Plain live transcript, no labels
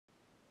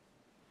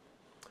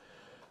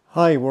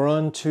Hi, we're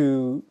on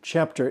to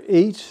Chapter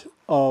 8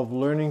 of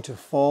Learning to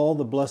Fall,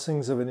 The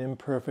Blessings of an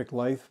Imperfect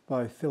Life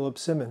by Philip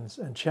Simmons.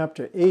 And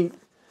Chapter 8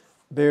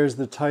 bears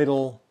the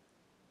title,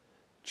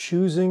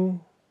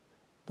 Choosing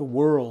the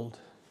World.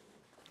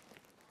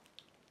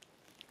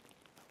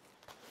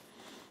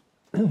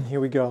 Here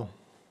we go.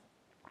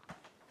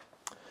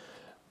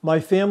 My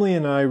family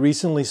and I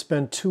recently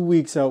spent 2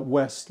 weeks out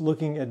west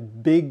looking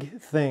at big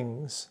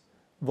things,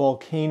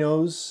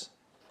 volcanoes,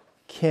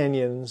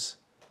 canyons,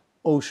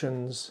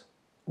 oceans,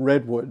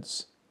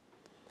 redwoods.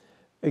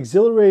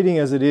 Exhilarating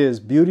as it is,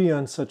 beauty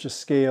on such a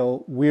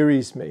scale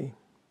wearies me.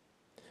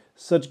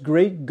 Such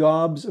great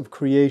gobs of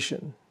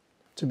creation,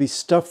 to be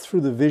stuffed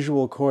through the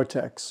visual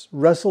cortex,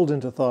 wrestled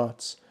into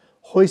thoughts,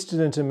 hoisted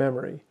into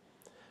memory.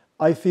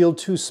 I feel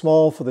too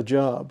small for the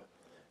job,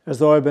 as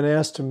though I've been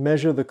asked to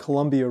measure the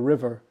Columbia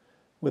River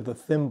with a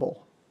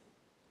thimble.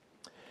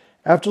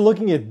 After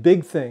looking at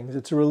big things,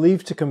 it's a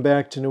relief to come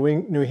back to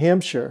New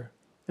Hampshire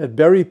at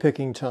berry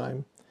picking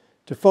time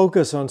to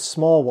focus on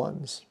small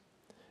ones.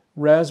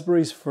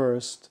 Raspberries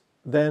first,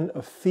 then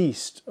a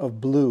feast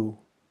of blue.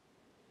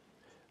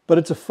 But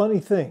it's a funny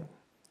thing.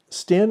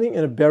 Standing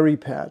in a berry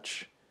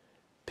patch,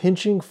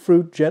 pinching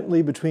fruit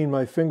gently between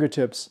my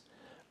fingertips,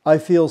 I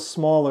feel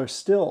smaller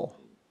still.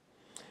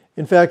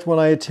 In fact, when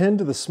I attend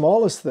to the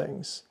smallest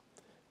things,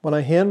 when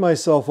I hand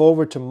myself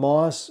over to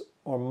moss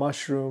or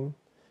mushroom,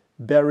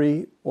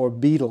 berry or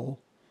beetle,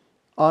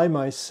 I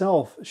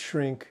myself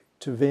shrink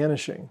to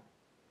vanishing.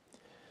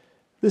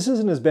 This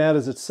isn't as bad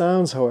as it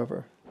sounds,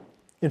 however.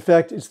 In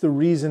fact, it's the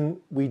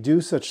reason we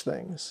do such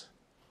things.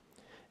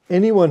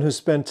 Anyone who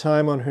spent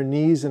time on her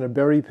knees in a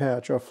berry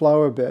patch or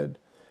flower bed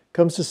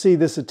comes to see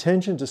this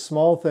attention to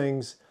small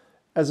things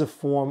as a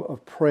form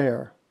of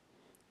prayer,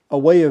 a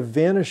way of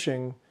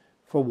vanishing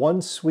for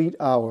one sweet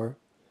hour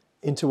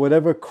into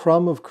whatever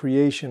crumb of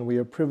creation we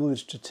are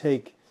privileged to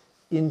take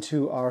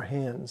into our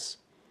hands.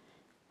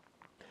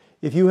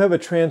 If you have a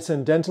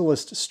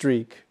transcendentalist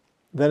streak,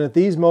 then at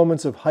these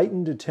moments of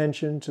heightened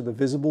attention to the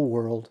visible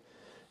world,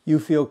 you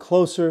feel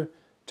closer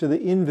to the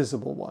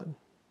invisible one.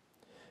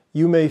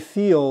 You may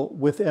feel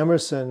with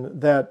Emerson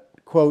that,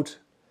 quote,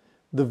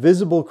 the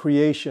visible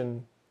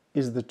creation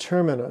is the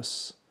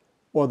terminus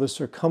or the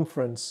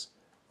circumference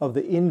of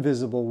the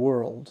invisible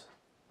world,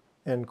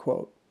 end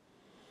quote.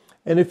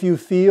 And if you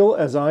feel,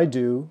 as I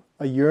do,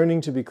 a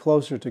yearning to be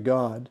closer to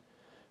God,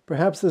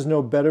 perhaps there's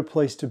no better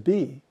place to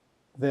be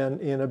than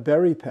in a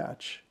berry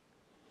patch.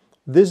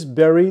 This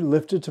berry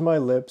lifted to my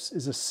lips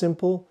is a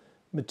simple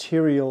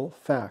material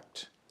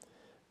fact,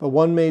 but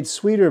one made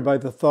sweeter by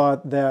the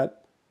thought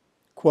that,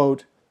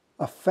 quote,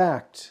 a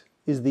fact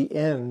is the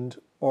end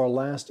or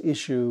last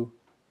issue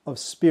of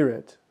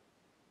spirit,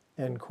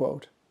 end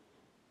quote.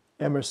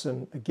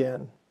 Emerson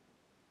again.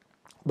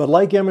 But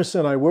like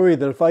Emerson, I worry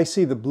that if I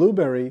see the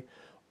blueberry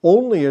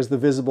only as the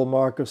visible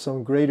mark of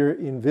some greater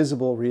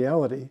invisible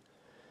reality,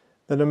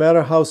 then no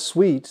matter how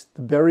sweet,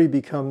 the berry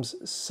becomes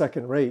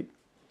second-rate,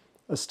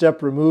 a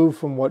step removed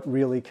from what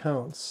really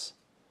counts.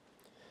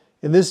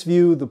 In this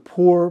view, the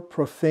poor,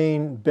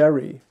 profane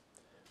berry,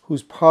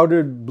 whose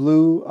powdered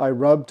blue I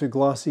rub to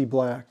glossy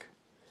black,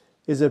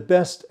 is at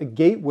best a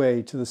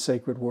gateway to the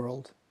sacred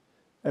world,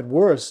 at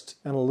worst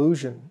an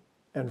illusion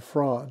and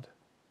fraud.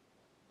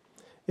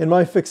 In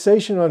my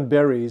fixation on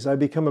berries, I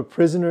become a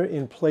prisoner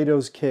in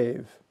Plato's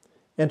cave,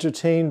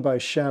 entertained by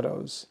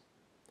shadows.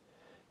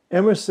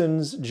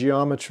 Emerson's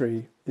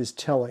geometry is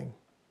telling.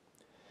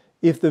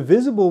 If the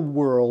visible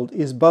world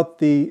is but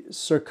the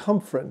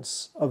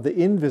circumference of the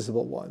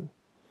invisible one,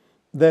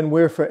 then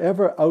we're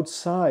forever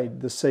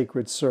outside the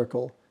sacred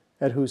circle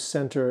at whose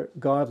center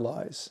God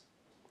lies.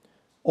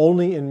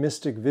 Only in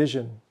mystic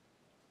vision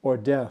or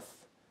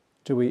death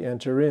do we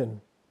enter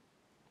in,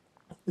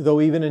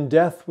 though even in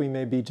death we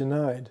may be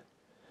denied.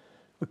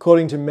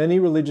 According to many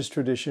religious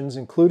traditions,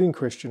 including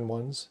Christian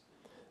ones,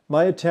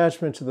 my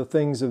attachment to the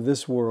things of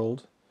this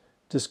world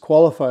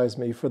disqualifies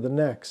me for the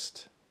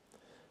next.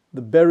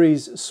 The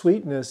berry's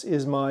sweetness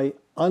is my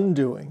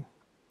undoing.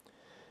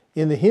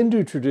 In the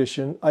Hindu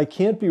tradition, I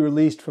can't be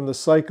released from the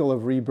cycle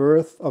of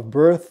rebirth, of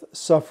birth,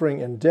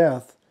 suffering, and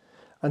death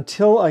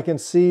until I can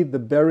see the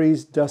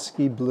berry's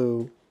dusky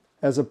blue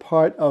as a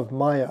part of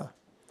Maya,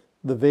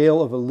 the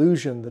veil of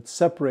illusion that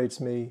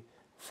separates me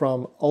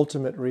from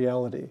ultimate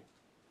reality.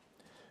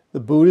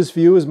 The Buddhist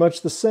view is much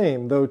the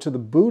same, though to the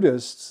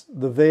Buddhists,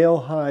 the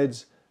veil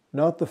hides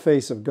not the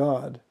face of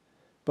God,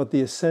 but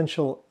the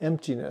essential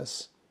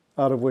emptiness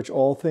out of which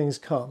all things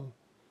come,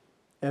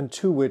 and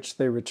to which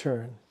they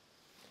return.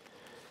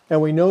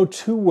 And we know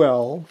too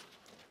well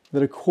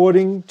that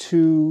according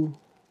to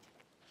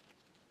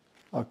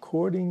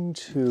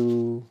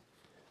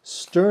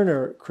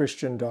sterner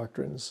Christian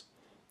doctrines,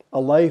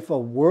 a life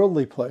of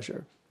worldly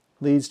pleasure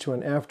leads to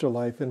an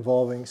afterlife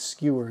involving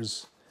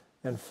skewers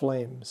and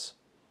flames.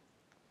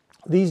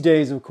 These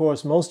days, of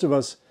course, most of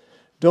us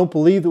don't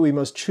believe that we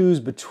must choose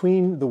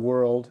between the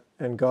world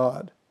and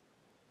God.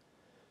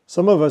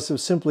 Some of us have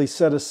simply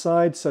set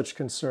aside such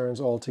concerns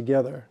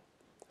altogether,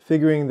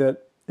 figuring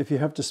that if you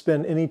have to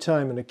spend any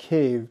time in a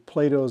cave,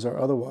 Plato's or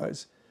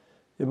otherwise,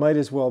 it might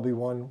as well be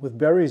one with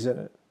berries in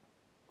it.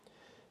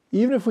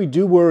 Even if we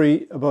do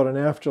worry about an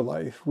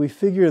afterlife, we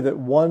figure that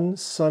one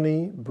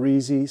sunny,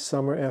 breezy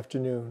summer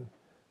afternoon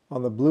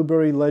on the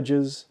blueberry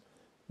ledges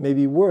may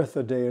be worth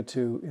a day or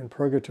two in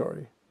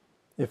purgatory,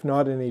 if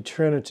not an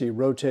eternity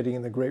rotating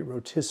in the great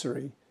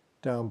rotisserie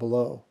down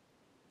below.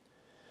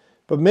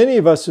 But many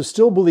of us who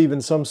still believe in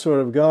some sort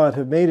of God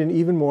have made an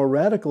even more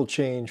radical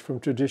change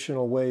from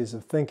traditional ways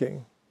of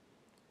thinking.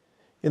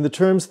 In the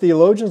terms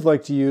theologians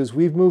like to use,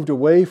 we've moved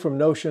away from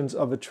notions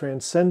of a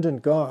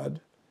transcendent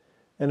God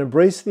and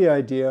embraced the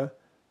idea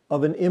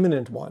of an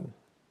immanent one.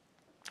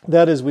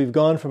 That is, we've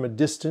gone from a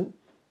distant,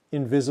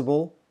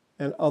 invisible,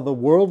 and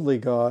otherworldly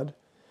God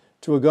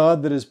to a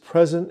God that is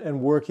present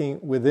and working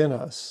within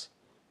us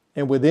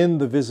and within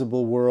the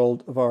visible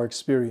world of our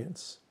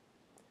experience.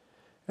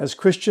 As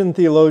Christian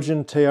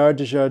theologian Teilhard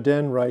de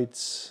Chardin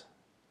writes,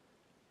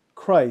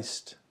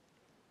 Christ,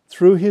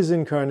 through his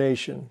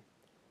incarnation,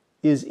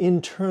 is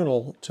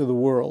internal to the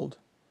world,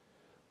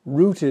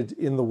 rooted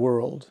in the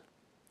world,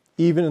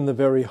 even in the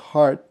very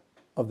heart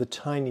of the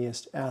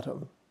tiniest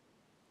atom.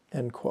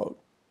 End quote.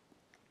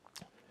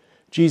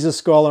 Jesus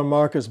scholar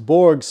Marcus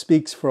Borg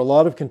speaks for a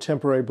lot of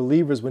contemporary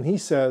believers when he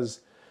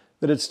says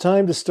that it's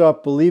time to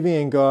stop believing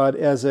in God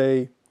as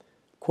a,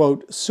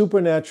 quote,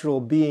 supernatural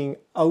being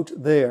out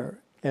there,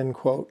 end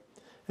quote,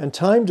 and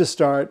time to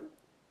start,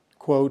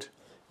 quote,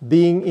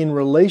 being in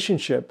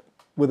relationship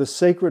with a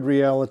sacred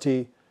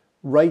reality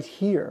right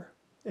here,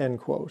 end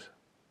quote.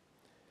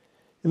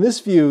 In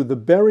this view, the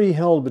berry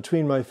held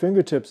between my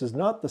fingertips is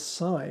not the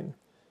sign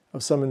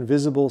of some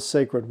invisible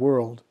sacred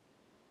world,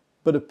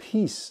 but a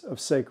piece of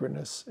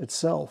sacredness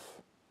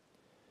itself.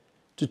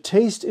 To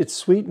taste its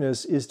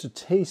sweetness is to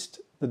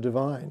taste the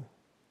divine.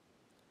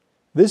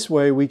 This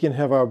way we can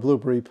have our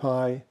blueberry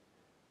pie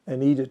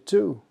and eat it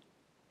too.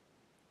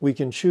 We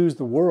can choose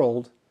the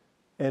world,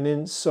 and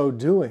in so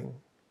doing,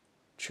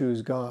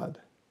 choose God.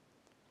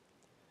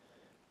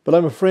 But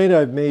I'm afraid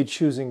I've made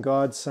choosing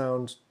God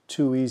sound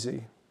too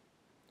easy.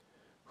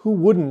 Who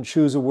wouldn't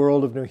choose a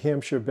world of New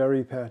Hampshire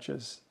berry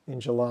patches in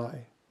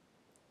July?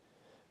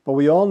 But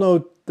we all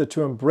know that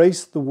to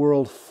embrace the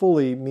world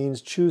fully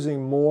means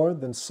choosing more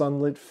than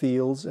sunlit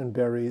fields and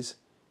berries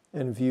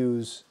and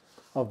views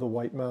of the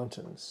White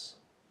Mountains.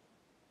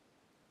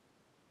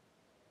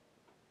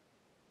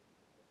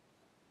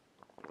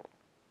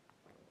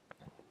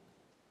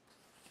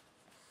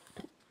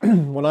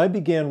 When I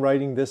began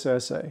writing this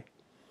essay,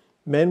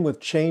 men with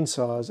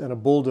chainsaws and a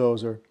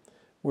bulldozer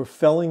were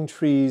felling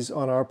trees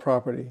on our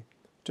property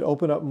to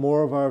open up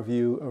more of our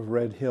view of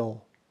Red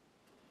Hill.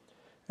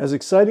 As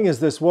exciting as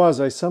this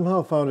was, I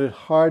somehow found it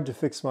hard to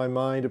fix my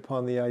mind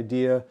upon the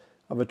idea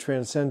of a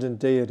transcendent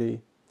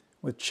deity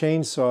with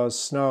chainsaws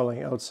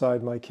snarling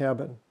outside my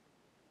cabin.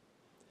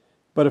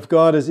 But if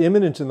God is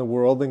immanent in the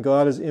world, then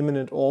God is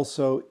immanent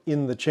also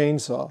in the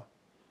chainsaw,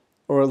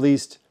 or at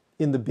least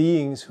in the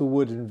beings who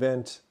would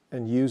invent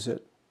and use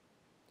it.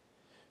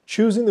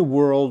 Choosing the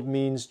world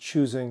means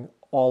choosing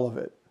all of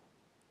it,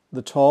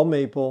 the tall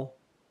maple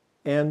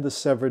and the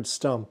severed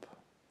stump.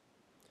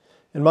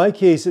 In my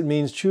case, it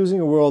means choosing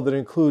a world that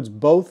includes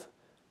both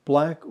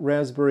black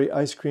raspberry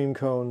ice cream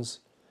cones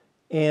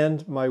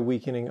and my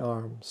weakening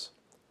arms,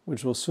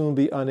 which will soon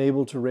be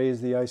unable to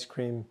raise the ice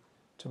cream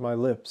to my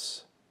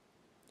lips.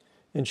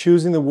 In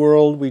choosing the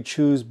world, we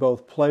choose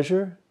both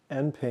pleasure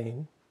and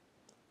pain,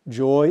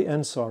 joy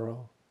and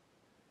sorrow,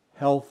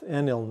 health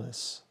and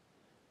illness,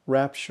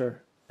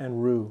 rapture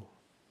and rue.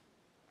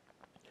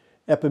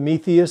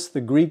 Epimetheus,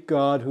 the Greek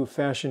god who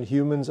fashioned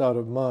humans out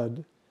of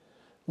mud,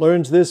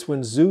 learns this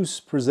when Zeus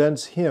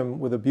presents him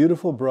with a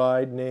beautiful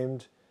bride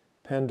named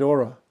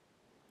Pandora.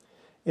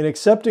 In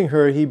accepting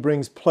her, he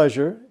brings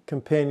pleasure,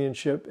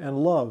 companionship,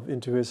 and love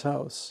into his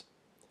house.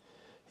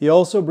 He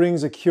also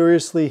brings a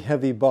curiously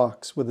heavy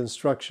box with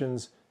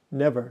instructions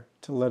never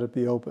to let it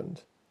be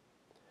opened.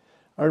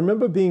 I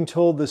remember being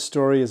told this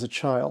story as a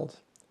child,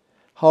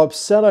 how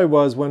upset I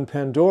was when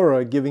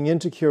Pandora, giving in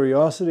to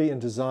curiosity and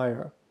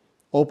desire,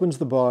 opens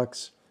the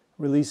box,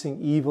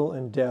 releasing evil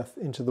and death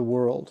into the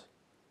world.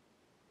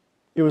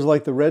 It was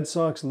like the Red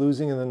Sox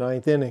losing in the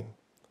ninth inning.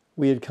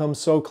 We had come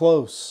so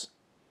close.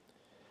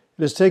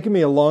 It has taken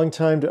me a long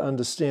time to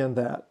understand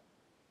that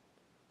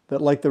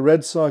like the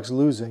Red Sox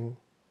losing,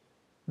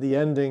 the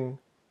ending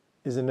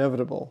is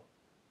inevitable.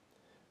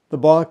 The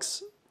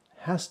box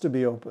has to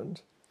be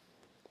opened.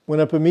 When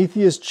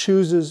Epimetheus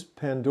chooses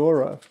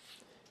Pandora,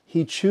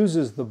 he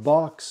chooses the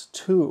box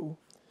too,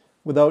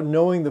 without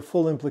knowing the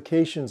full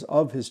implications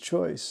of his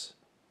choice.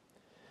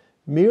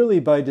 Merely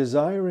by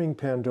desiring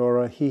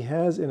Pandora, he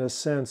has, in a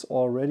sense,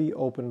 already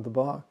opened the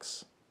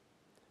box.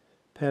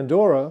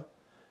 Pandora,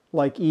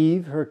 like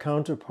Eve, her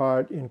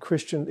counterpart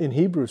in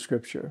Hebrew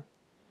scripture,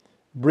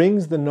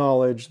 brings the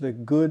knowledge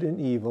that good and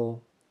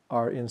evil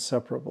are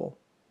inseparable,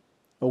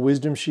 a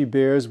wisdom she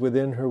bears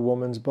within her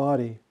woman's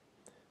body,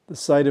 the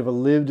sight of a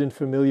lived and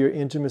familiar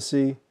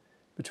intimacy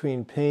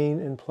between pain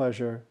and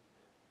pleasure,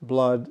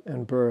 blood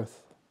and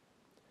birth.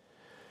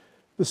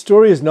 The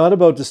story is not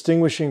about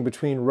distinguishing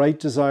between right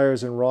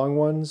desires and wrong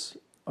ones,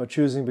 or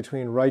choosing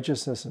between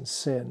righteousness and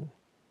sin.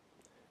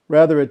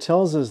 Rather, it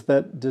tells us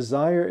that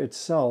desire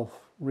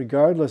itself,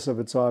 regardless of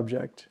its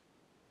object,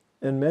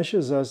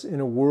 enmeshes us in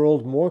a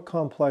world more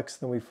complex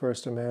than we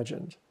first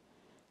imagined,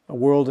 a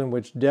world in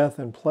which death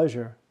and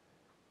pleasure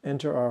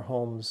enter our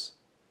homes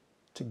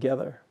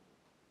together.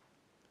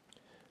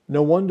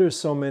 No wonder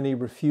so many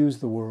refuse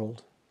the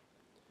world.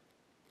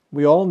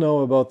 We all know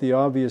about the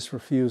obvious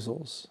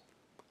refusals: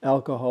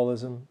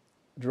 alcoholism,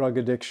 drug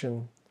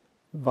addiction,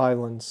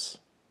 violence.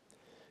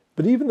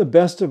 But even the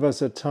best of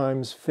us at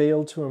times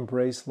fail to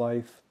embrace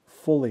life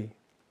fully.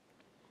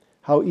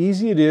 How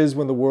easy it is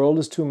when the world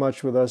is too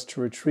much with us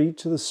to retreat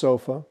to the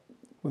sofa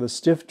with a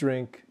stiff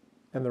drink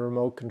and the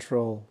remote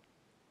control.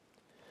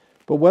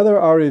 But whether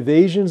our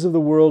evasions of the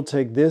world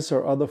take this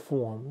or other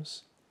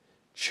forms,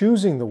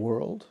 choosing the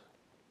world,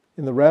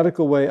 in the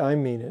radical way I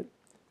mean it,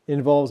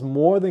 involves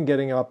more than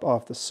getting up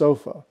off the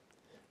sofa,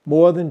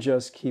 more than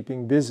just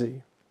keeping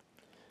busy.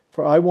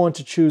 For I want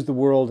to choose the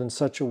world in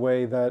such a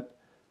way that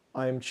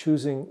I am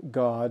choosing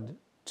God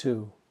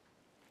too.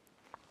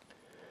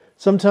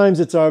 Sometimes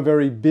it's our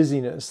very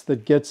busyness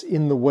that gets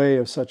in the way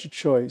of such a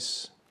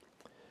choice.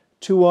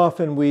 Too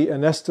often we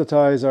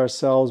anesthetize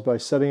ourselves by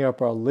setting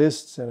up our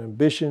lists and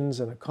ambitions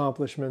and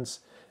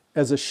accomplishments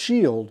as a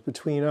shield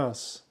between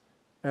us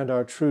and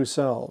our true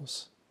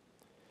selves.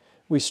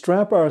 We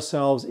strap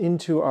ourselves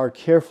into our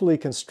carefully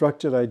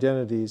constructed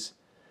identities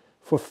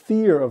for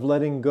fear of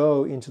letting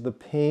go into the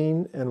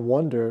pain and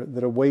wonder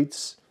that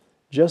awaits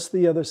just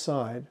the other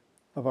side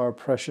of our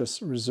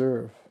precious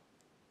reserve.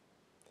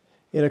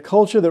 In a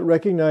culture that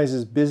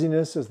recognizes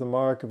busyness as the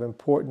mark of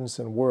importance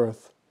and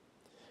worth,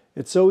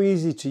 it's so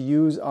easy to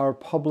use our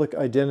public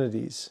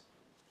identities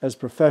as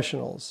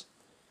professionals,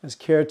 as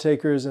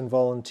caretakers and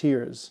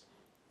volunteers,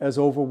 as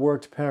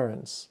overworked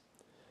parents,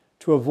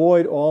 to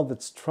avoid all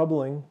that's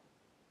troubling,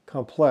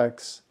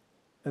 complex,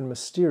 and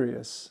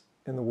mysterious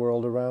in the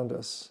world around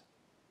us.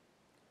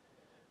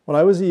 When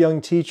I was a young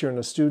teacher and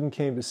a student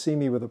came to see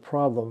me with a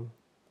problem,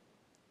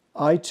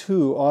 I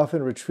too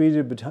often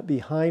retreated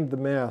behind the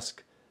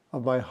mask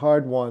of my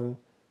hard-won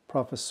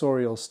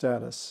professorial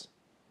status.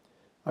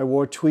 I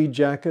wore tweed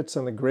jackets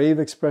and the grave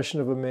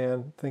expression of a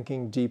man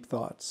thinking deep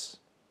thoughts.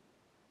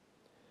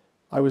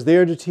 I was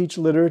there to teach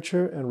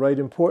literature and write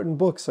important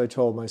books, I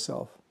told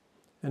myself,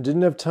 and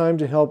didn't have time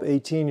to help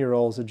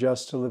 18-year-olds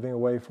adjust to living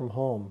away from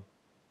home.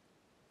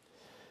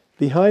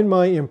 Behind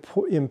my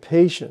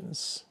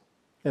impatience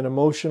and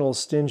emotional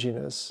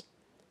stinginess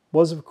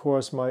was, of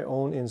course, my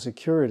own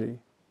insecurity.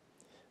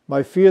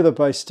 My fear that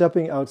by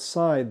stepping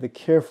outside the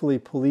carefully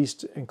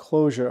policed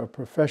enclosure of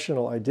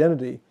professional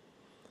identity,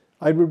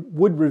 I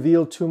would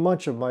reveal too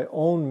much of my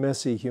own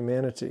messy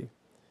humanity,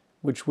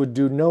 which would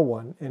do no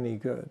one any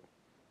good.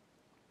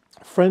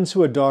 Friends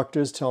who are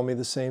doctors tell me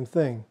the same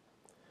thing.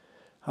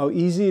 How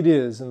easy it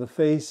is in the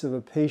face of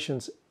a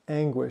patient's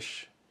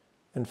anguish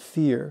and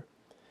fear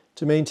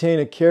to maintain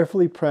a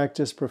carefully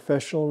practiced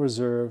professional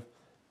reserve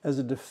as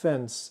a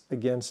defense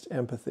against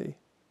empathy.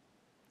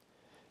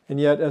 And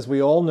yet, as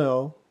we all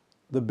know,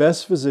 the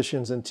best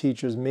physicians and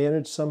teachers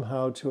manage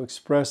somehow to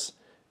express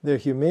their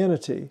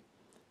humanity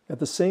at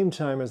the same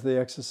time as they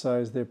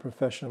exercise their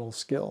professional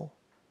skill.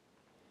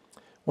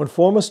 When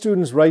former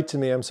students write to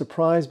me, I'm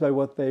surprised by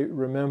what they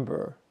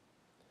remember.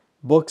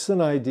 Books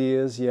and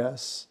ideas,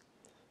 yes,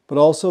 but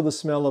also the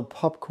smell of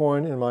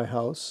popcorn in my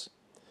house,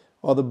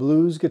 or the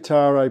blues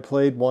guitar I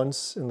played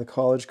once in the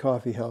college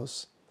coffee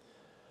house,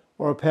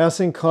 or a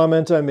passing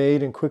comment I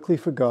made and quickly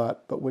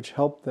forgot, but which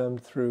helped them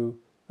through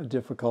a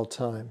difficult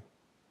time.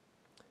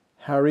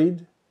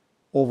 Harried,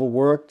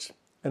 overworked,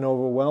 and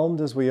overwhelmed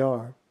as we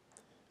are,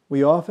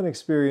 we often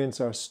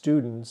experience our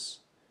students,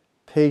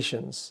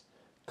 patients,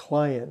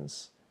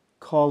 clients,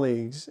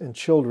 colleagues, and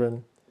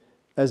children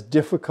as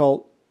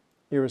difficult,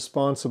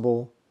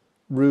 irresponsible,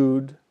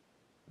 rude,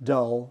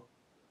 dull,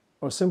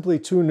 or simply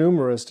too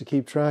numerous to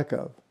keep track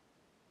of.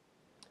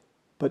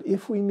 But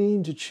if we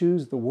mean to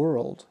choose the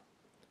world,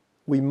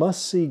 we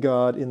must see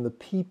God in the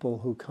people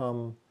who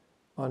come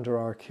under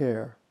our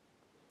care.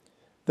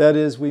 That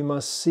is, we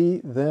must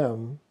see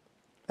them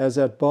as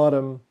at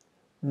bottom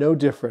no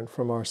different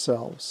from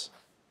ourselves.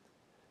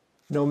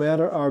 No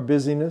matter our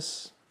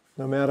busyness,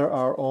 no matter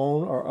our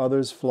own or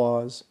others'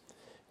 flaws,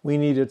 we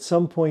need at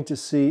some point to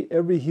see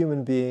every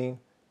human being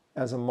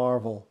as a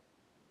marvel,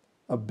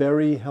 a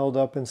berry held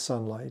up in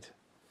sunlight,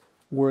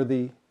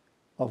 worthy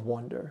of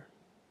wonder.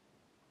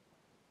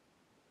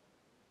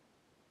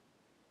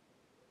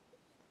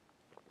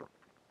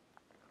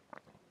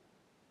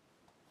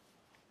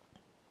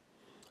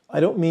 I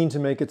don't mean to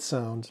make it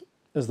sound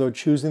as though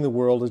choosing the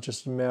world is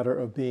just a matter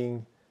of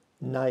being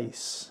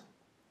nice.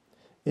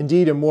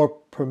 Indeed, a more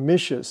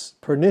pernicious,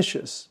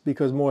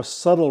 because more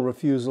subtle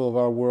refusal of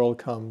our world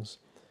comes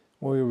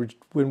when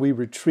we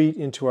retreat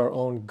into our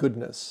own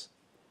goodness.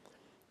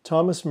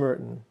 Thomas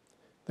Merton,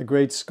 the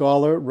great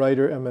scholar,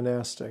 writer, and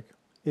monastic,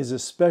 is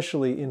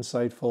especially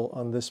insightful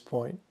on this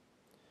point.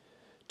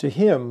 To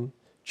him,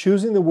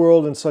 choosing the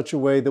world in such a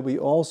way that we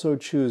also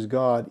choose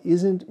God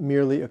isn't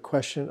merely a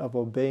question of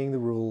obeying the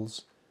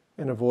rules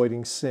and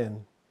avoiding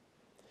sin.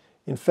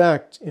 In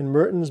fact, in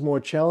Merton's more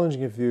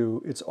challenging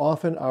view, it's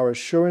often our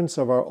assurance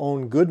of our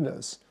own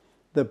goodness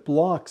that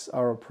blocks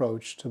our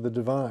approach to the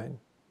divine.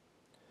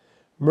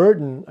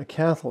 Merton, a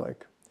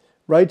Catholic,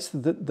 writes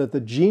that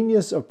the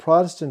genius of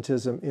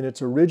Protestantism in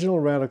its original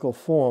radical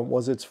form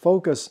was its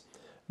focus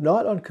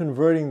not on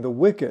converting the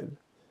wicked,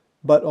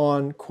 but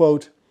on,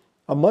 quote,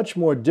 a much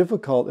more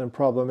difficult and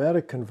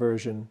problematic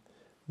conversion,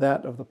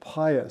 that of the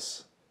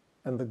pious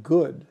and the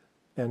good,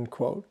 end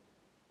quote.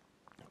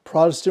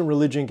 Protestant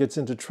religion gets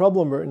into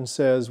trouble, Merton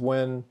says,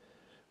 when,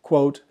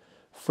 quote,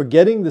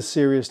 forgetting the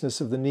seriousness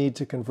of the need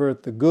to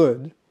convert the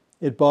good,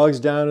 it bogs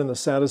down in the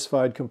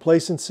satisfied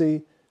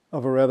complacency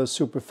of a rather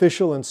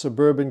superficial and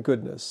suburban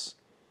goodness,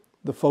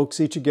 the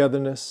folksy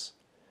togetherness,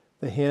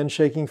 the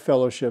handshaking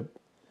fellowship,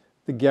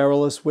 the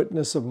garrulous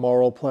witness of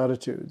moral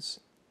platitudes.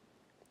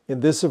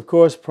 In this, of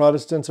course,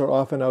 Protestants are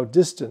often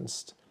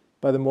outdistanced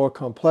by the more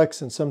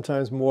complex and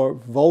sometimes more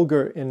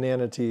vulgar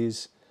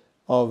inanities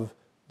of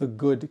the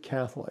good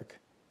Catholic,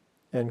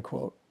 end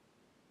quote.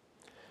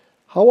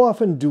 How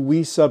often do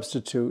we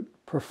substitute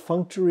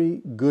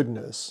perfunctory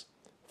goodness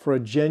for a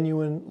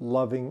genuine,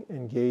 loving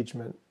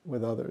engagement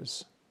with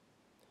others?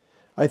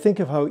 I think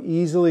of how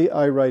easily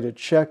I write a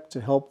check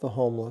to help the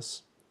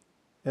homeless,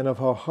 and of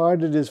how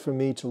hard it is for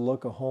me to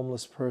look a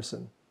homeless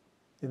person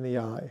in the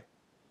eye.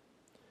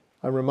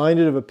 I'm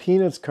reminded of a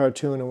Peanuts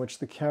cartoon in which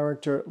the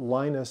character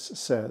Linus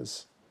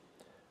says,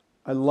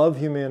 "I love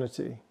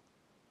humanity.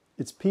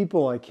 It's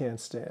people I can't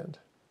stand."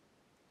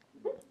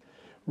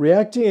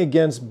 Reacting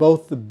against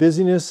both the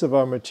busyness of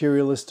our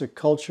materialistic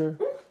culture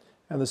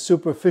and the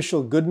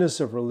superficial goodness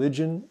of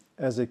religion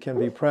as it can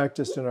be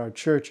practiced in our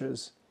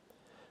churches,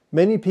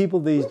 many people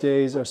these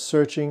days are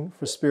searching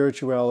for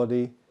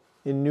spirituality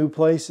in new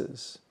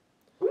places.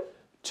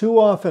 Too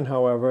often,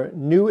 however,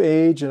 New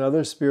Age and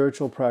other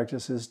spiritual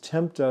practices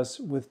tempt us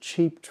with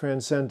cheap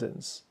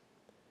transcendence.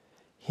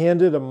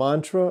 Handed a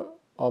mantra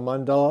or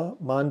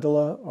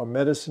mandala or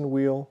medicine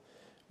wheel,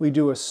 we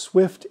do a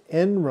swift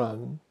end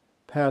run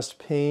past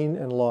pain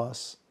and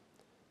loss,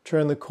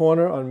 turn the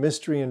corner on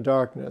mystery and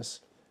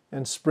darkness,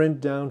 and sprint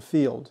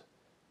downfield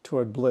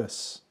toward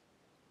bliss.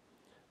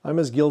 I'm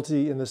as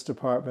guilty in this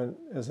department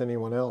as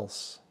anyone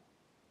else.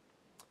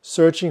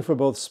 Searching for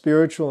both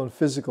spiritual and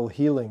physical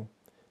healing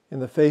in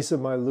the face of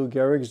my Lou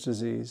Gehrig's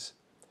disease,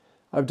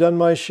 I've done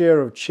my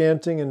share of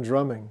chanting and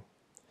drumming.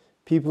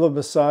 People have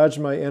massaged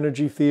my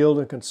energy field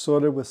and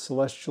consorted with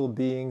celestial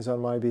beings on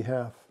my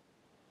behalf.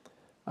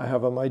 I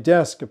have on my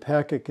desk a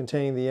packet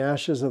containing the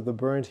ashes of the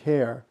burnt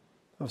hair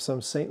of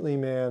some saintly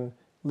man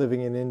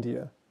living in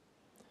India.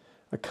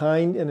 A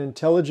kind and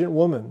intelligent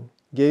woman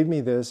gave me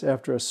this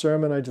after a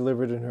sermon I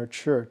delivered in her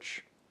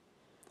church.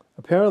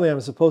 Apparently,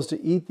 I'm supposed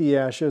to eat the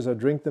ashes or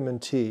drink them in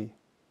tea,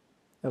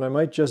 and I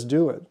might just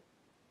do it.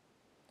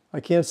 I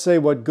can't say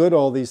what good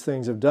all these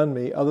things have done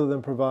me other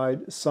than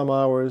provide some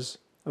hours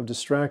of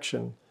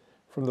distraction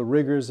from the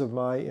rigors of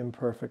my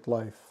imperfect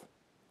life.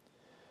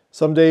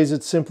 Some days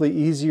it's simply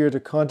easier to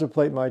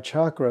contemplate my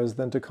chakras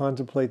than to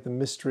contemplate the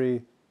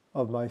mystery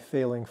of my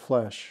failing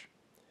flesh,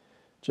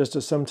 just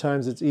as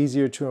sometimes it's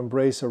easier to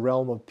embrace a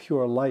realm of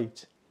pure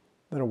light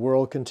than a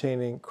world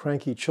containing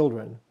cranky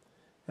children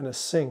and a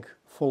sink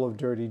full of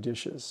dirty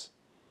dishes.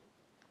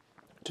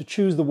 To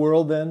choose the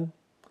world, then,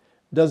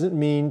 doesn't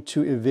mean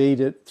to evade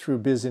it through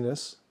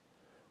busyness,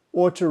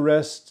 or to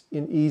rest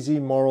in easy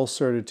moral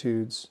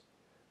certitudes,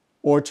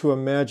 or to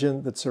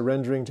imagine that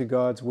surrendering to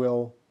God's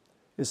will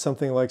is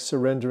something like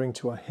surrendering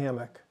to a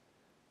hammock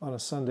on a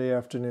Sunday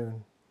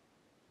afternoon.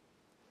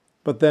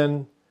 But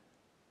then,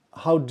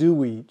 how do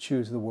we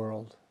choose the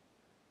world,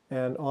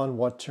 and on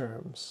what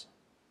terms?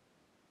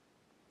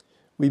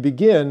 We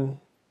begin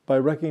by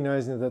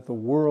recognizing that the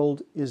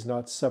world is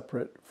not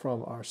separate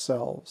from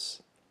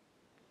ourselves.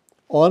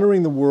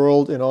 Honoring the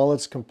world in all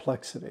its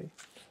complexity,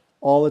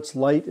 all its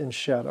light and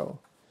shadow,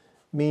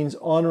 means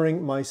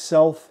honoring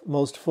myself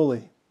most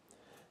fully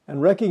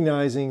and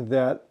recognizing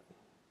that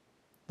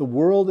the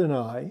world and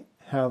I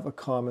have a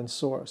common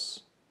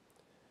source.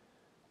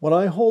 When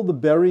I hold the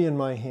berry in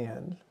my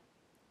hand,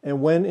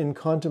 and when in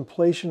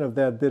contemplation of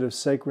that bit of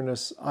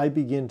sacredness I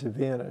begin to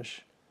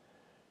vanish,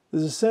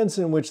 there's a sense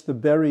in which the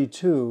berry,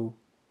 too,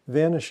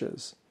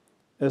 vanishes,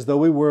 as though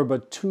we were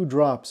but 2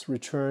 drops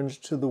returned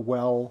to the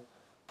well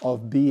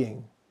of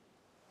being.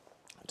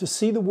 To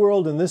see the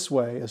world in this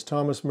way, as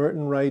Thomas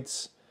Merton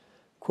writes,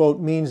 quote,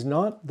 means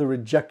not the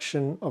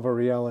rejection of a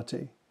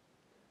reality,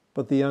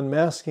 but the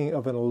unmasking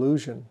of an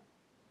illusion.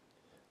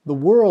 The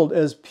world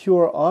as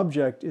pure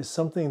object is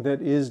something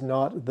that is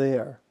not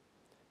there.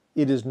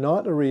 It is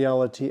not a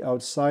reality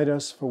outside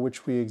us for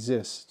which we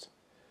exist.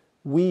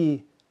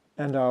 We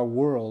and our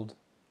world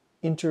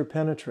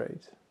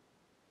interpenetrate.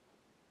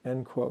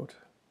 End quote.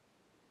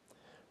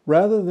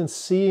 Rather than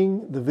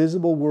seeing the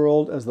visible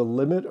world as the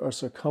limit or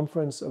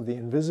circumference of the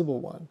invisible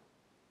one,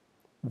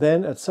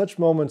 then at such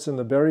moments in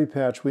the berry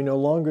patch we no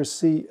longer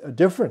see a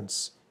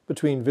difference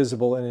between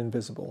visible and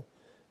invisible,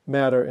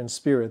 matter and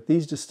spirit.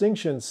 These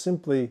distinctions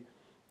simply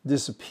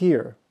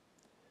disappear.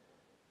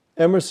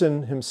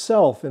 Emerson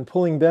himself, in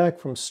pulling back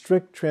from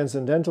strict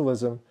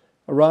transcendentalism,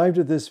 arrived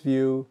at this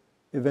view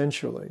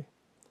eventually.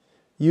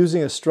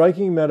 Using a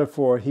striking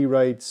metaphor, he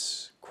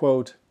writes,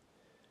 quote,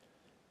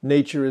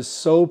 "Nature is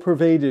so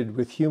pervaded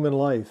with human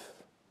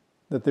life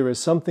that there is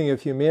something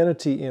of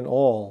humanity in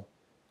all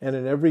and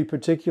in every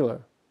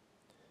particular.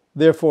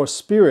 Therefore,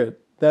 spirit,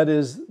 that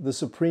is, the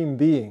supreme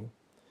being,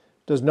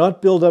 does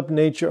not build up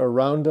nature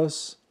around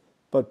us,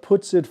 but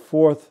puts it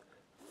forth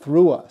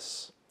through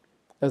us,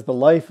 as the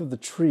life of the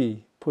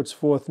tree puts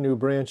forth new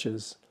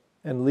branches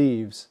and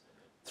leaves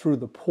through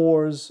the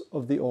pores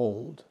of the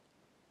old."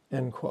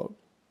 End quote.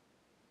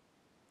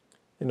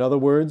 In other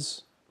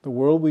words, the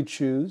world we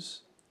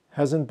choose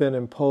hasn't been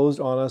imposed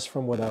on us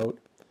from without,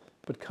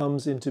 but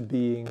comes into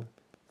being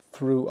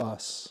through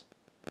us.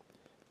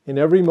 In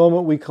every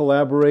moment we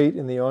collaborate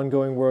in the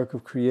ongoing work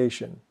of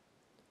creation,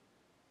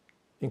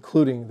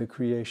 including the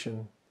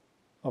creation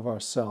of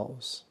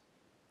ourselves.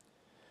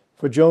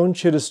 For Joan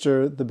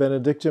Chittister, the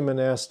Benedictine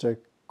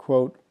monastic,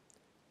 quote,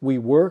 "We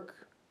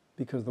work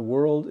because the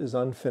world is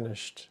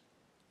unfinished,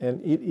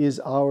 and it is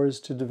ours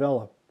to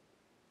develop."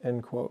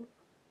 End quote.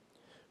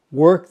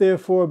 Work,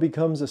 therefore,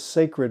 becomes a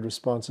sacred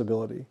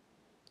responsibility,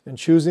 and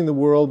choosing the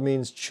world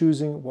means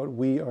choosing what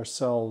we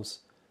ourselves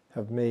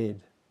have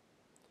made.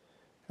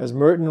 As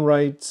Merton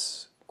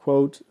writes,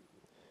 quote,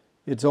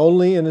 "It's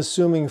only in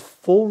assuming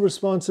full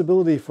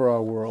responsibility for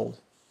our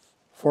world,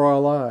 for our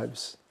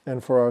lives,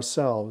 and for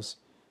ourselves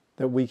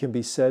that we can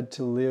be said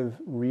to live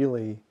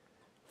really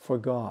for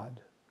God."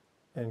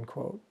 End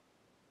quote.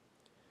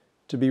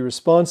 To be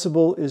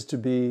responsible is to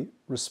be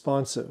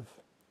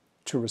responsive,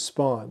 to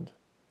respond.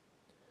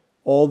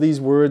 All these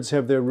words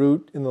have their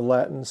root in the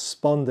Latin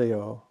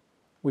spondeo,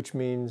 which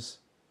means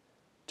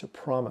to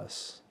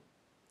promise.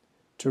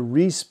 To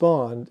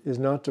respond is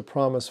not to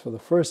promise for the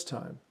first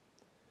time,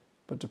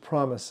 but to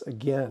promise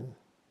again.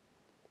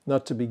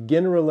 Not to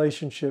begin a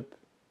relationship,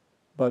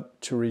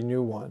 but to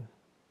renew one.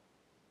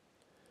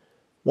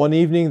 One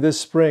evening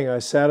this spring, I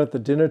sat at the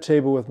dinner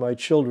table with my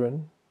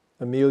children,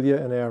 Amelia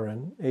and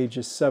Aaron,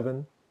 ages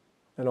 7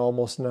 and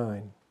almost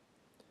 9.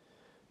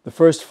 The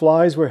first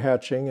flies were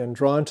hatching and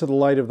drawn to the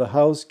light of the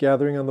house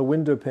gathering on the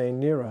window pane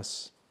near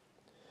us.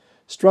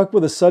 Struck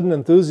with a sudden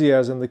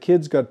enthusiasm, the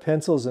kids got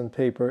pencils and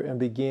paper and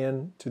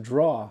began to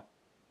draw.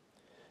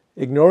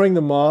 Ignoring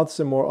the moths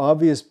and more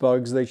obvious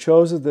bugs, they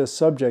chose as their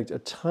subject a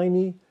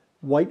tiny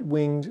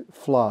white-winged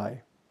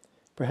fly,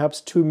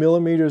 perhaps 2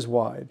 millimeters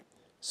wide,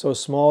 so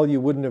small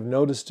you wouldn't have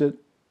noticed it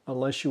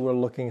unless you were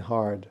looking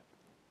hard.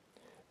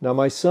 Now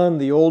my son,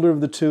 the older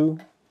of the two,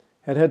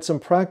 had had some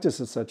practice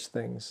at such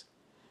things,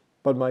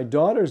 but my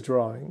daughter's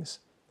drawings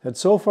had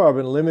so far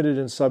been limited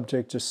in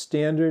subject to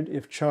standard,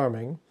 if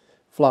charming,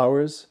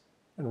 flowers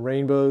and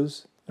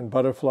rainbows and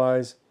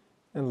butterflies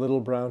and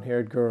little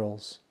brown-haired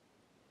girls.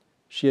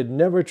 She had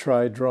never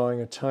tried drawing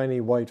a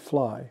tiny white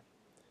fly,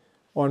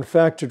 or in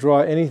fact to draw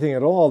anything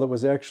at all that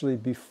was actually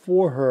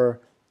before her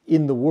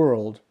in the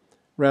world,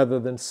 rather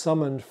than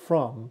summoned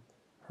from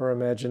her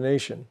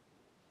imagination.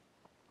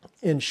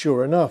 And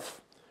sure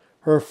enough,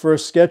 her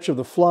first sketch of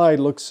the fly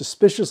looked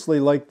suspiciously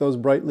like those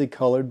brightly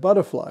colored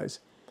butterflies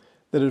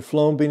that had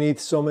flown beneath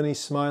so many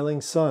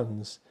smiling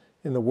suns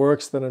in the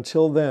works that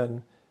until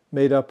then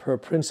made up her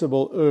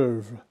principal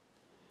oeuvre.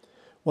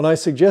 When I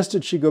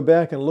suggested she go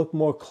back and look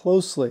more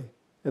closely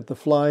at the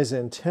fly's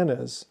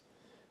antennas,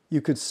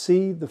 you could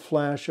see the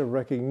flash of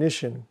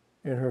recognition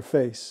in her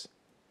face.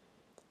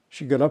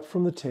 She got up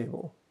from the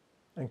table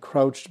and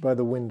crouched by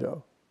the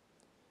window.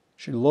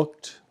 She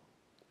looked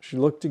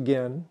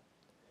again.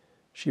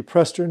 She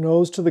pressed her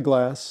nose to the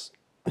glass.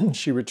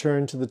 She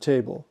returned to the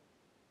table.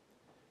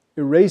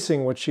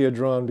 Erasing what she had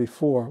drawn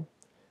before,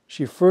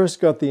 she first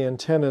got the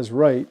antennas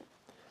right,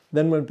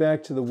 then went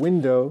back to the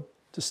window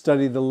to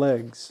study the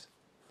legs.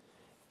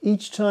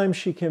 Each time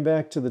she came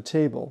back to the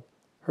table,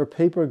 her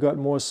paper got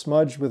more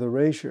smudged with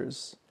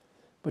erasures,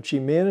 but she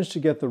managed to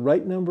get the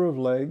right number of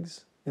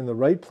legs in the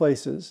right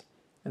places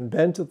and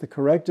bent at the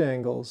correct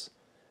angles,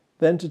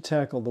 then to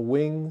tackle the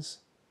wings,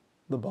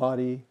 the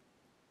body,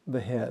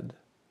 the head.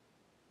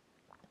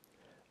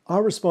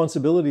 Our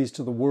responsibilities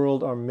to the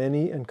world are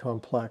many and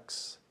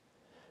complex,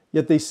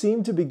 yet they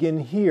seem to begin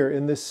here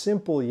in this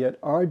simple yet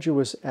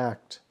arduous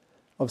act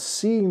of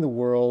seeing the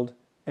world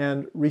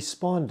and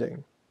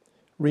responding,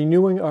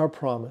 renewing our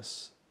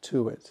promise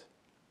to it.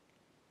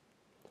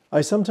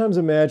 I sometimes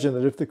imagine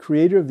that if the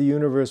creator of the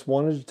universe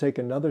wanted to take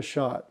another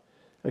shot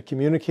at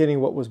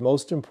communicating what was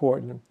most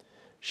important,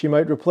 she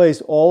might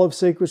replace all of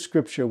sacred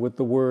scripture with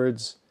the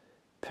words,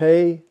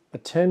 "Pay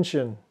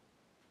attention."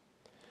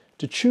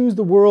 To choose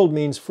the world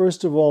means,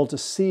 first of all, to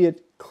see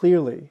it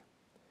clearly,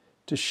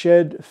 to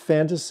shed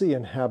fantasy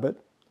and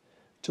habit,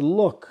 to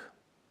look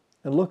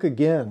and look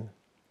again,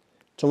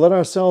 to let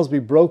ourselves be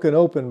broken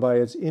open by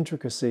its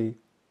intricacy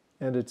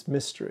and its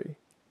mystery.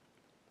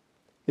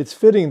 It's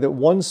fitting that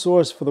one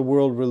source for the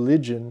word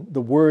religion,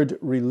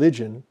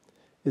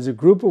 is a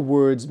group of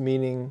words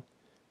meaning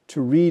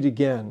to read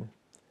again,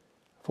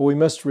 for we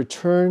must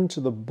return to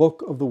the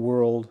book of the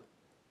world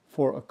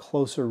for a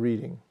closer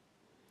reading.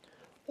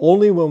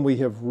 Only when we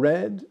have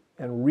read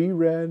and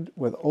reread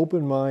with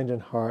open mind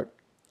and heart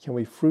can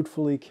we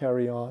fruitfully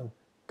carry on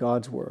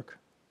God's work.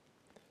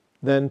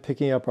 Then,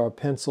 picking up our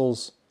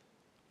pencils,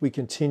 we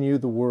continue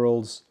the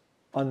world's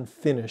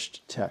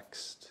unfinished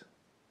text.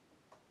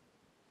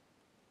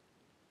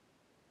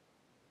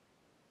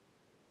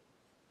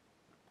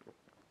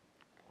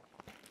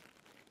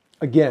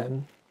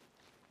 Again,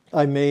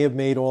 I may have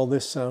made all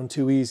this sound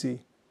too easy,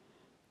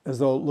 as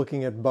though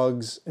looking at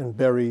bugs and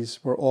berries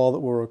were all that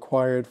were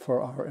required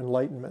for our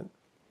enlightenment.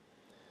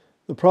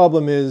 The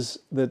problem is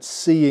that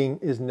seeing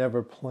is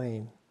never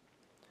plain.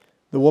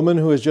 The woman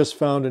who has just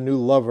found a new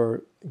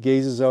lover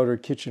gazes out her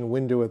kitchen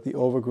window at the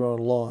overgrown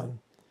lawn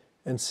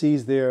and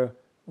sees there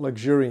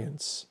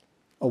luxuriance,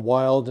 a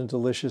wild and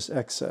delicious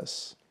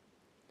excess.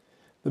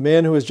 The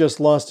man who has just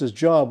lost his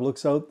job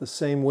looks out the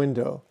same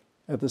window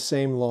at the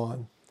same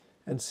lawn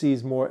and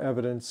sees more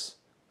evidence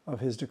of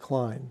his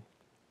decline.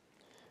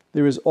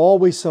 There is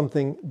always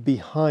something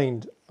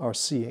behind our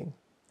seeing,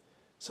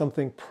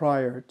 something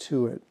prior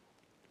to it.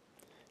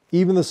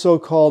 Even the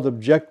so-called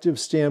objective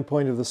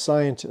standpoint of the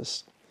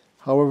scientist,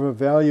 however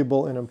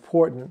valuable and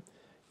important,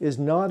 is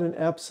not an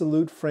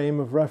absolute frame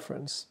of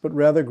reference, but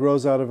rather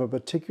grows out of a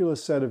particular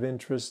set of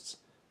interests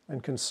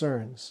and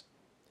concerns.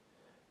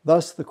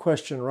 Thus the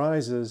question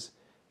rises,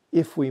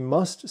 if we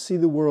must see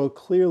the world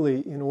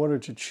clearly in order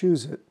to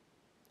choose it,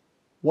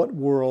 what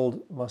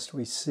world must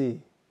we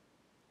see?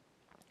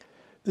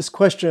 This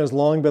question has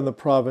long been the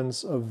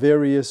province of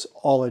various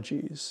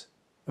ologies: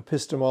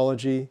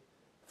 epistemology,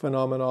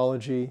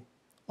 phenomenology,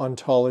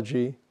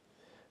 ontology,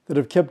 that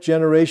have kept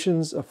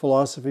generations of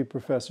philosophy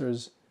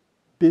professors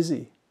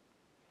busy.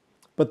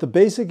 But the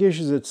basic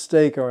issues at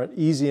stake aren't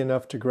easy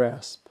enough to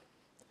grasp.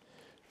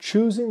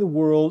 Choosing the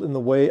world in the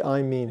way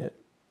I mean it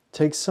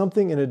takes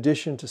something in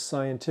addition to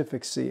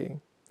scientific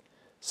seeing,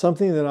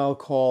 something that I'll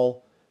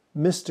call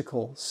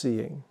mystical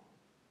seeing.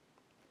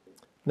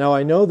 Now,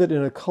 I know that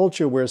in a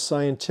culture where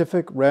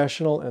scientific,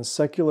 rational, and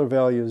secular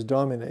values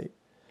dominate,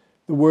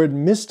 the word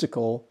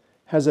mystical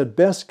has at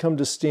best come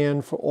to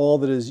stand for all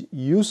that is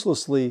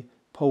uselessly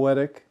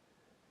poetic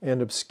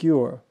and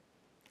obscure,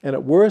 and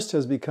at worst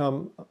has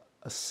become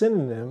a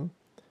synonym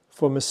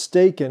for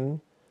mistaken,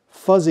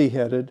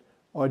 fuzzy-headed,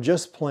 or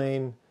just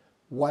plain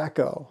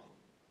wacko.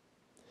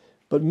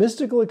 But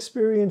mystical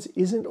experience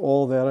isn't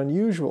all that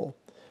unusual.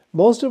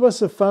 Most of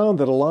us have found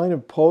that a line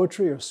of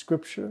poetry or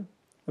scripture,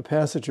 a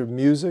passage of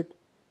music,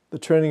 the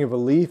turning of a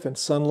leaf in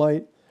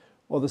sunlight,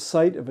 or the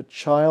sight of a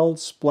child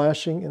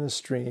splashing in a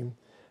stream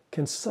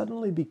can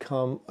suddenly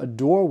become a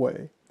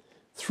doorway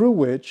through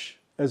which,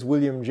 as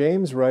William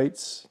James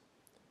writes,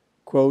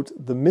 quote,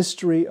 "the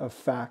mystery of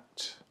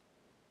fact,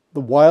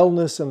 the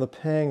wildness and the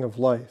pang of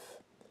life,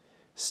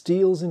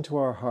 steals into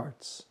our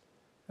hearts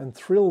and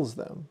thrills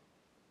them,"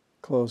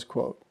 close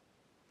quote.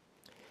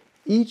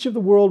 Each of the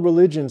world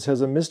religions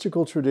has a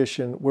mystical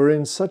tradition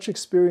wherein such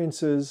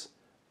experiences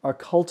are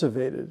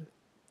cultivated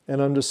and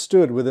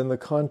understood within the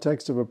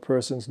context of a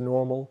person's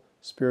normal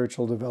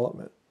spiritual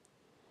development.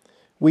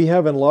 We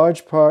have in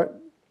large part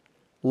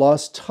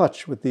lost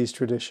touch with these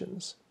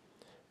traditions,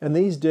 and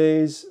these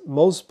days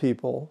most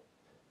people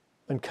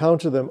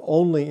encounter them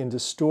only in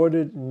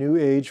distorted New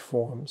Age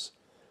forms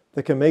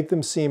that can make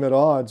them seem at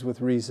odds with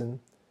reason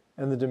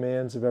and the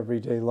demands of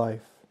everyday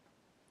life.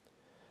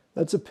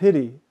 That's a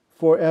pity,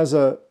 for as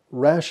a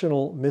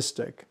rational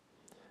mystic,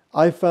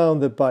 I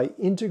found that by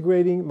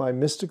integrating my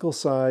mystical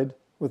side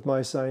with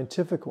my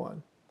scientific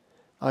one,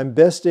 I'm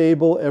best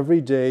able every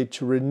day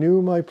to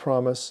renew my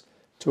promise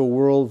to a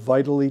world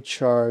vitally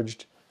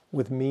charged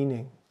with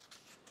meaning.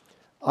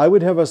 I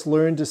would have us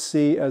learn to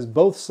see as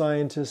both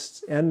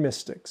scientists and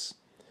mystics,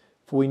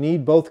 for we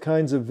need both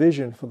kinds of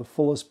vision for the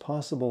fullest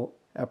possible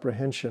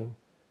apprehension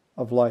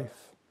of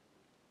life.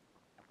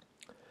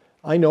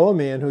 I know a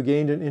man who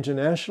gained an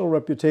international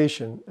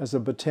reputation as a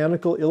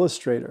botanical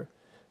illustrator,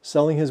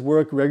 selling his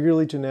work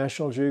regularly to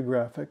National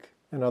Geographic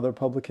and other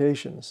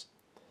publications.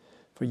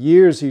 For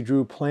years he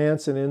drew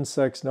plants and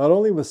insects not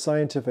only with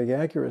scientific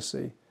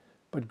accuracy,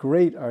 but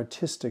great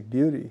artistic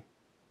beauty.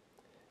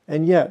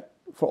 And yet,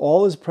 for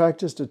all his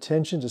practiced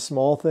attention to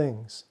small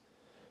things,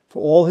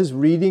 for all his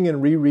reading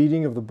and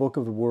rereading of the book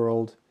of the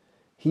world,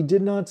 he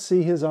did not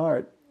see his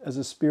art as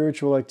a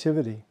spiritual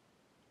activity.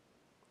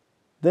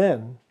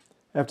 Then,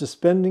 after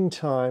spending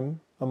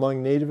time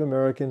among Native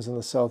Americans in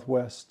the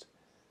Southwest,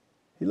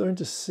 he learned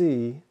to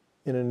see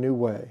in a new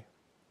way.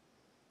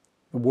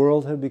 The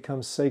world had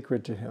become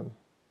sacred to him.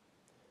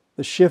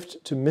 The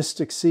shift to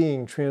mystic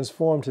seeing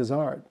transformed his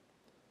art,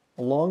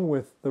 along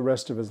with the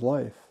rest of his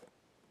life.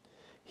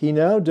 He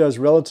now does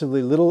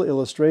relatively little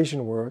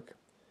illustration work,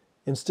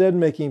 instead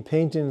making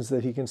paintings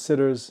that he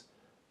considers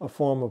a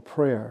form of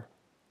prayer.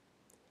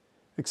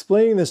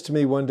 Explaining this to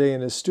me one day in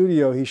his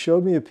studio, he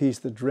showed me a piece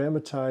that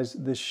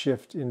dramatized this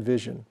shift in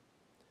vision.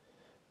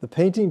 The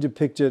painting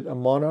depicted a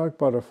monarch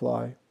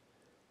butterfly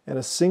and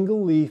a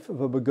single leaf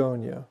of a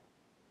begonia,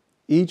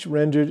 each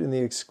rendered in the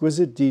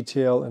exquisite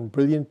detail and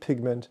brilliant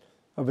pigment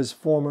of his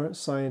former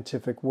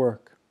scientific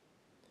work.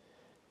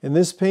 In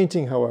this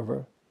painting,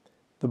 however,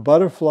 the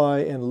butterfly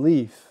and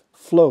leaf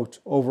float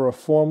over a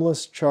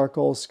formless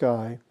charcoal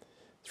sky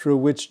through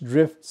which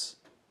drifts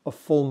a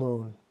full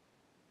moon.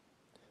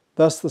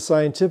 Thus, the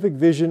scientific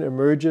vision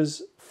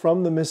emerges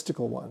from the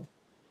mystical one,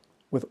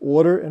 with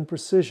order and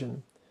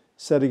precision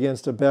set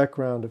against a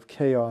background of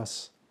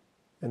chaos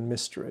and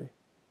mystery.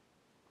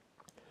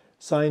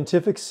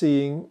 Scientific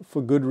seeing,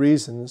 for good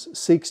reasons,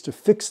 seeks to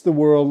fix the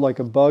world like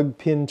a bug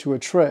pinned to a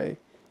tray,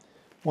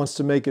 wants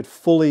to make it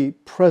fully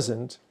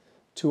present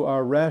to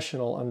our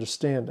rational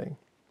understanding.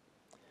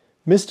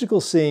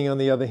 Mystical seeing, on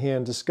the other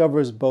hand,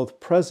 discovers both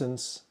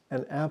presence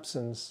and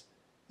absence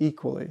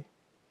equally.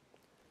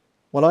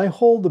 When I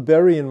hold the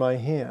berry in my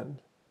hand,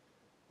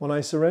 when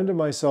I surrender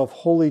myself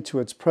wholly to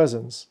its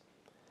presence,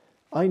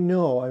 I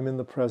know I'm in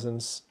the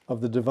presence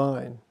of the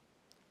divine.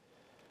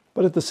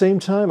 But at the same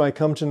time, I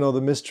come to know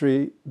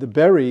the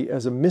berry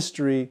as a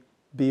mystery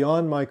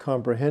beyond my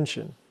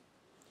comprehension.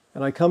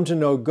 And I come to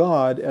know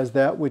God as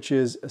that which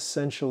is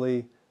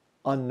essentially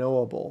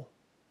unknowable.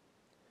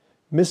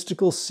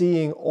 Mystical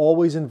seeing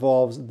always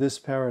involves this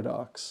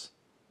paradox,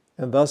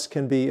 and thus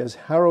can be as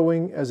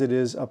harrowing as it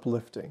is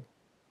uplifting.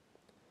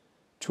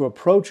 To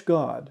approach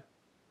God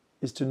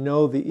is to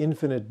know the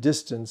infinite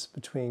distance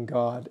between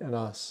God and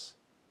us.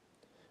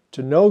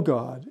 To know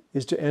God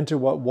is to enter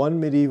what one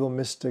medieval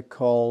mystic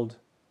called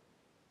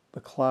the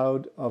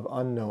cloud of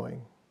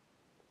unknowing.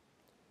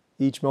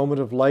 Each moment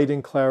of light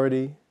and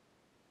clarity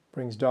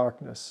brings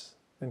darkness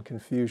and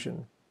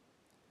confusion.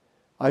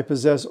 I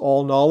possess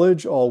all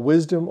knowledge, all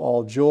wisdom,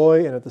 all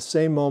joy, and at the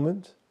same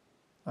moment,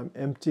 I'm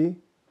empty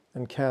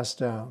and cast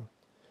down,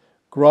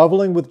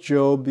 groveling with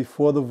Job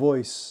before the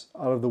voice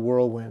out of the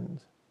whirlwind.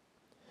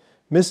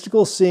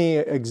 Mystical seeing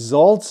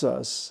exalts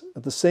us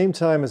at the same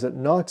time as it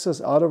knocks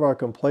us out of our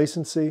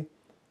complacency,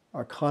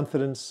 our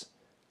confidence,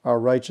 our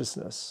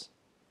righteousness.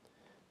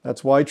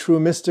 That's why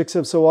true mystics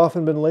have so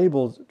often been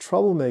labeled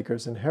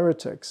troublemakers and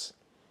heretics.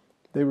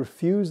 They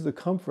refuse the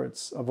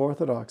comforts of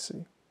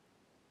orthodoxy.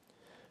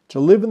 To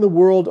live in the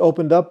world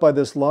opened up by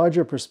this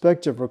larger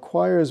perspective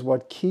requires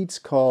what Keats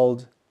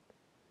called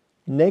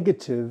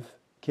negative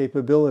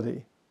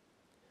capability.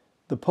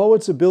 The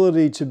poet's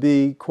ability to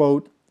be,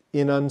 quote,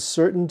 in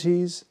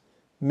uncertainties,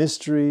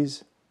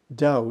 mysteries,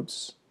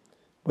 doubts,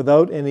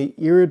 without any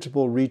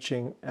irritable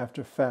reaching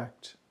after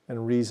fact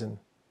and reason,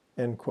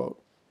 end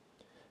quote.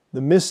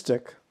 The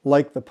mystic,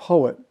 like the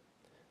poet,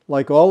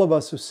 like all of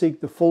us who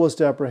seek the fullest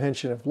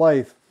apprehension of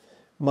life,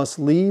 must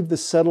leave the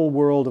settled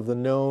world of the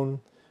known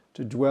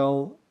to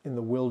dwell in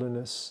the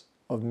wilderness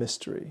of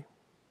mystery.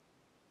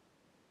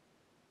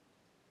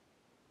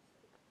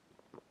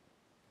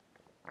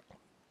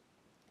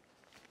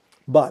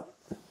 But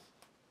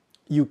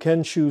you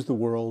can choose the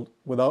world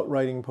without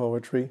writing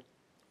poetry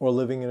or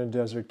living in a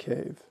desert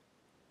cave.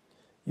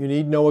 You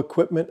need no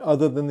equipment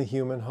other than the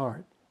human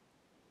heart.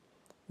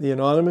 The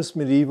anonymous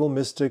medieval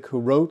mystic who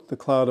wrote The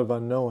Cloud of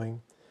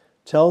Unknowing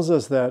tells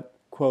us that,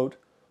 quote,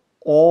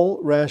 all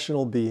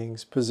rational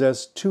beings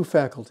possess two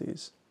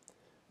faculties,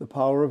 the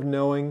power of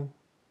knowing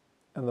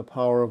and the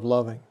power of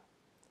loving.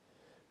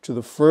 To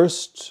the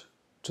first,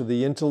 to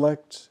the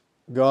intellect,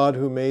 God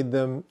who made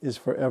them is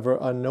forever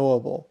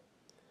unknowable.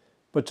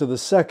 But to the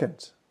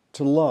second,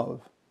 to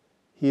love,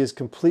 he is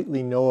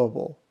completely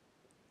knowable,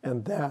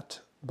 and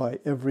that by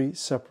every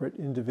separate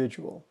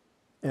individual,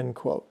 end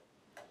quote.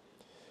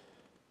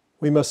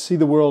 We must see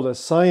the world as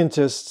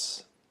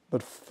scientists,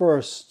 but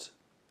first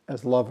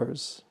as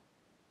lovers.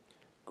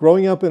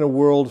 Growing up in a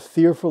world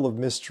fearful of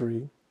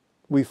mystery,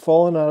 we've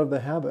fallen out of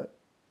the habit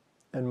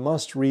and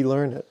must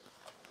relearn it.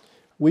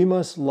 We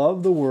must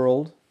love the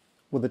world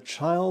with a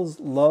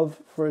child's love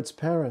for its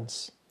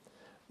parents,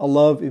 a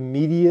love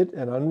immediate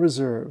and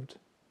unreserved,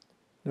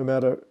 no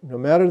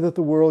matter that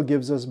the world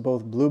gives us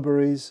both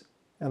blueberries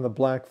and the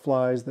black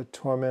flies that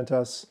torment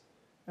us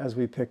as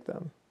we pick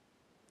them.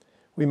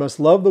 We must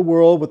love the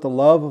world with the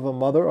love of a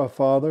mother or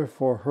father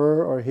for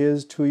her or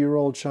his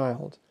 2-year-old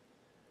child,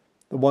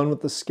 the one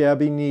with the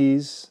scabby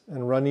knees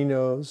and runny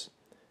nose,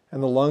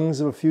 and the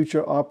lungs of a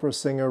future opera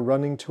singer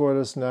running toward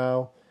us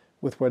now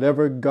with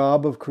whatever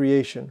gob of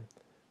creation,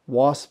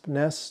 wasp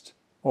nest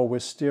or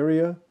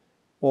wisteria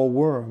or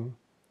worm,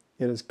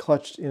 it is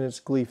clutched in its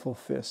gleeful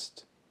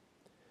fist.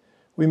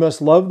 We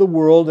must love the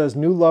world as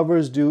new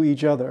lovers do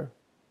each other,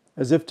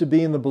 as if to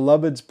be in the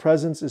beloved's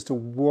presence is to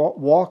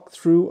walk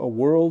through a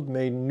world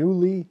made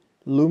newly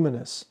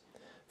luminous,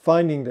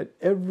 finding that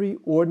every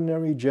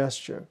ordinary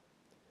gesture,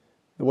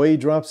 the way he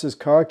drops his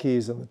car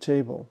keys on the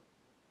table,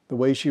 the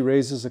way she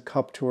raises a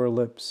cup to her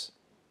lips,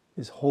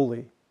 is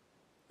holy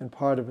and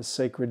part of a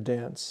sacred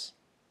dance.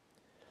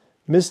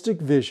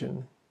 Mystic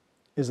vision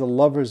is a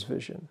lover's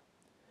vision,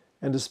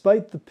 and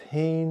despite the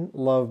pain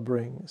love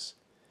brings,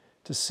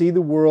 to see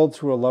the world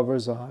through a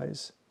lover's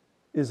eyes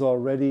is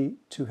already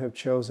to have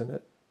chosen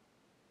it.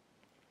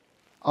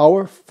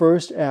 Our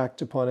first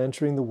act upon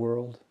entering the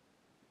world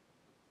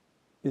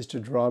is to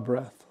draw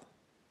breath,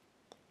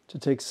 to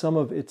take some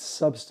of its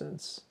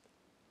substance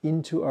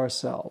into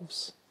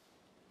ourselves.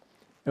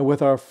 And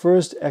with our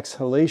first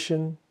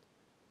exhalation,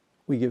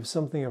 we give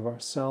something of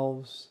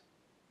ourselves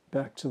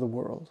back to the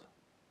world.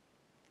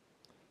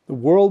 The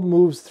world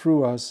moves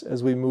through us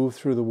as we move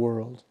through the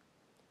world.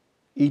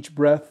 Each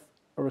breath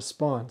a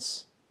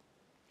response,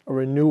 a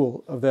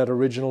renewal of that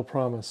original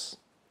promise.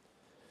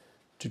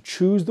 To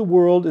choose the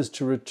world is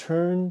to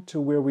return to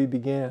where we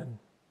began,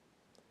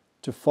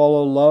 to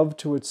follow love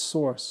to its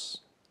source,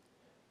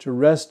 to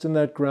rest in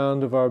that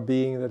ground of our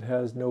being that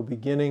has no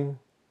beginning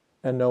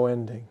and no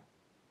ending.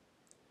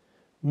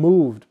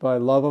 Moved by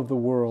love of the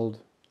world,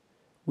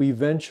 we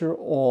venture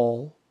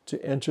all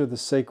to enter the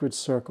sacred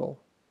circle,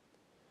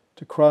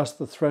 to cross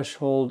the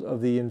threshold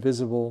of the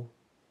invisible,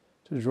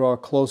 to draw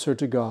closer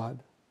to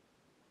God.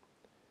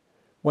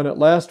 When at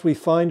last we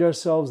find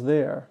ourselves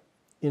there,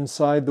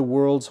 inside the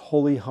world's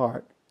holy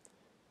heart,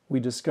 we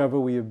discover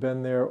we have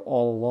been there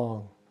all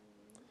along.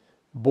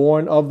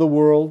 Born of the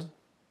world,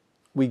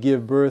 we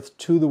give birth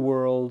to the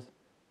world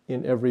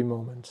in every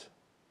moment.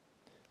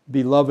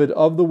 Beloved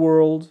of the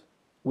world,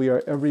 we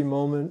are every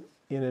moment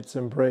in its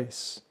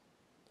embrace.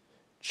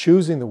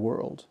 Choosing the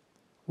world,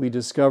 we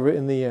discover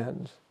in the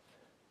end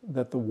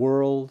that the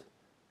world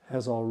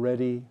has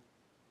already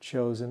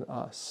chosen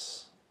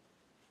us.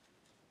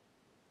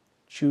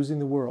 Choosing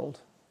the World,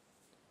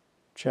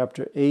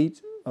 Chapter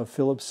 8 of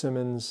Philip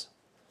Simmons'